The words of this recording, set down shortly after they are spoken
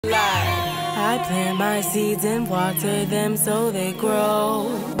I plant my seeds and water them so they grow.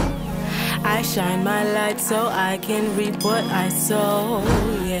 I shine my light so I can reap what I sow,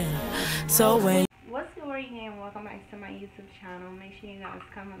 yeah. So when... What's good, again? Welcome back to my YouTube channel. Make sure you guys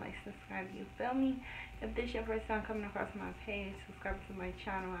comment, like, subscribe, you feel me? If this is your first time coming across my page, subscribe to my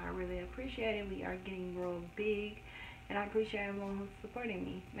channel. I really appreciate it. We are getting real big, and I appreciate everyone who's supporting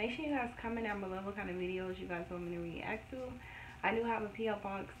me. Make sure you guys comment down below what kind of videos you guys want me to react to. I do have a P.O.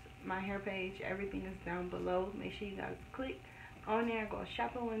 box, my hair page, everything is down below. Make sure you guys click on there, go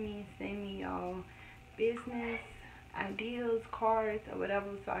shopping with me, send me y'all business ideas, cards, or whatever,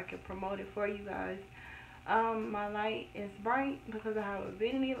 so I can promote it for you guys. My light is bright because I have a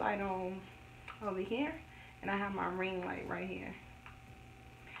vanity light on over here, and I have my ring light right here.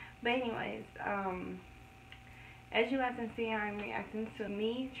 But anyways, as you guys can see, I'm reacting to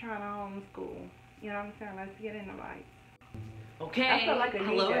me trying to homeschool. You know what I'm saying? Let's get into lights. Okay, like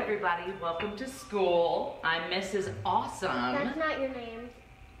hello everybody, welcome to school. I'm Mrs. Awesome. That's not your name.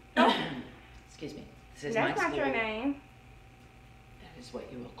 Oh. Excuse me. This is That's my not school. your name. That is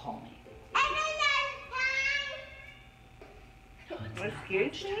what you will call me.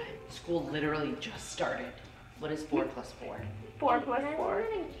 Excuse me? School literally just started. What is 4 plus 4? 4 plus 4.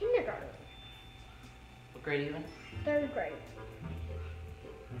 I'm in kindergarten. What grade are you in? 3rd grade.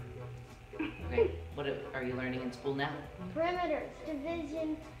 Okay, what are you learning in school now? Parameters,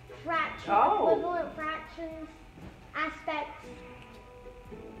 division, fractions, Oh. equivalent fractions, aspects.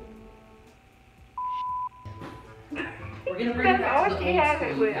 We're gonna bring it That's back all to the she old has school,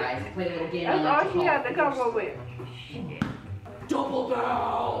 it you with. guys. Play a little game. That's I like all to she call had to come Force. up with. Shit. Double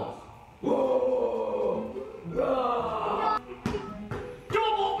bells! Whoa! Whoa!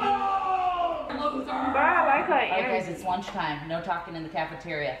 Double bells! Loser! But I like her Alright energy. guys, it's lunchtime. No talking in the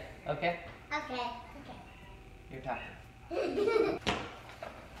cafeteria, okay? Okay. You're talking.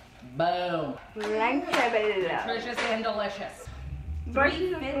 Boom. Nutritious and delicious. But 3 she's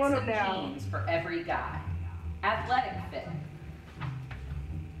just fits one of of them. jeans for every guy. Athletic fit.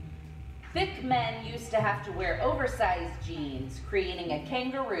 Thick men used to have to wear oversized jeans, creating a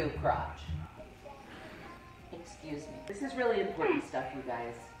kangaroo crotch. Excuse me. This is really important stuff, you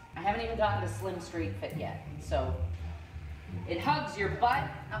guys. I haven't even gotten to slim street fit yet. So, it hugs your butt.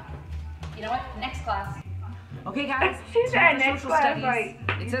 Oh, you know what? Next class. Okay, guys. She said time for next social class, studies.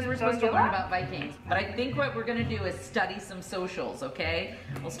 like, It says we're supposed to social learn what? about Vikings, but I think what we're gonna do is study some socials, okay?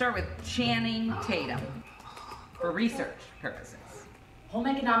 We'll start with Channing Tatum for research purposes. Home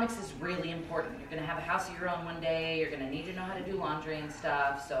economics is really important. You're gonna have a house of your own one day. You're gonna need to know how to do laundry and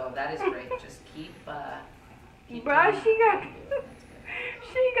stuff, so that is great. Just keep Bruh, doing she got what you're doing. That's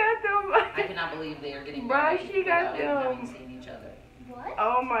good. she got them. I cannot believe they are getting Bruh, married she got without even them. having seen each other. What?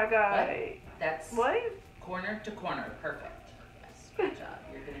 Oh my god. What? That's What? corner to corner. Perfect. Yes, good job.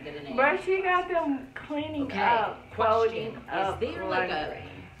 You're gonna get an A. Bruh, she got them cleaning Okay, up, folding question. up. Is there like a laundry.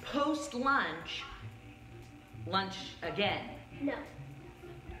 post-lunch lunch again? No.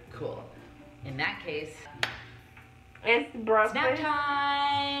 Cool. In that case, It's breakfast snack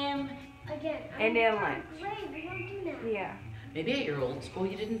time. Again. and then lunch. Grade, we don't do that. Yeah. Maybe at your old school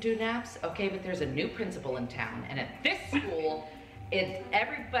you didn't do naps. Okay, but there's a new principal in town, and at this school,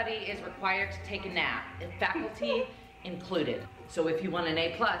 everybody is required to take a nap, and faculty included. So if you want an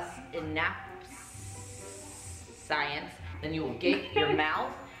A+ in nap science, then you will get your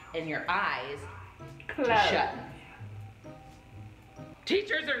mouth and your eyes to Close. shut.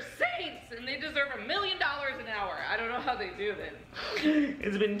 Teachers are saints, and they deserve $1 million an hour. I don't know how they do this.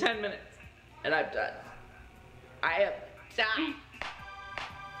 It's been 10 minutes, and I'm done. I am done.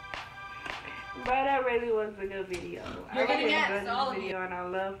 But that really was a good video. You're gonna really get enjoyed all this of video, and I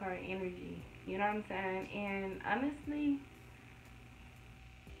love her energy. You know what I'm saying? And honestly,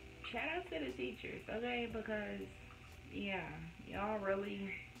 shout out to the teachers, okay? Because yeah, y'all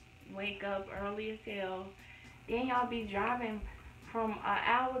really wake up early as hell. Then y'all be driving from an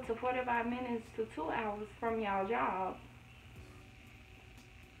hour to 45 minutes to 2 hours from y'all job.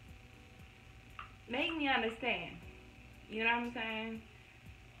 Make me understand. You know what I'm saying?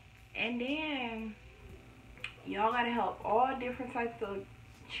 And then y'all gotta help all different types of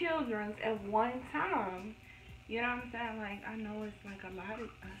children at one time. You know what I'm saying? Like, I know it's like a lot.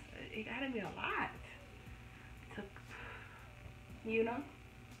 It gotta be a lot. You know?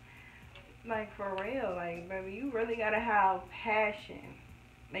 Like, for real. Like, baby, you really gotta have passion.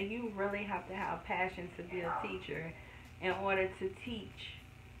 Like, you really have to have passion to be a teacher in order to teach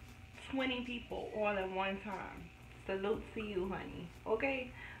 20 people all at one time. Salute to you, honey.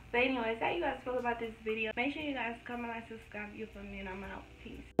 Okay? But anyways, how you guys feel about this video? Make sure you guys comment, like, subscribe, you feel me, and I'm out.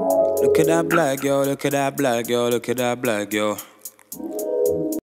 Peace. Look at that black girl, look at that black girl, look at that black girl.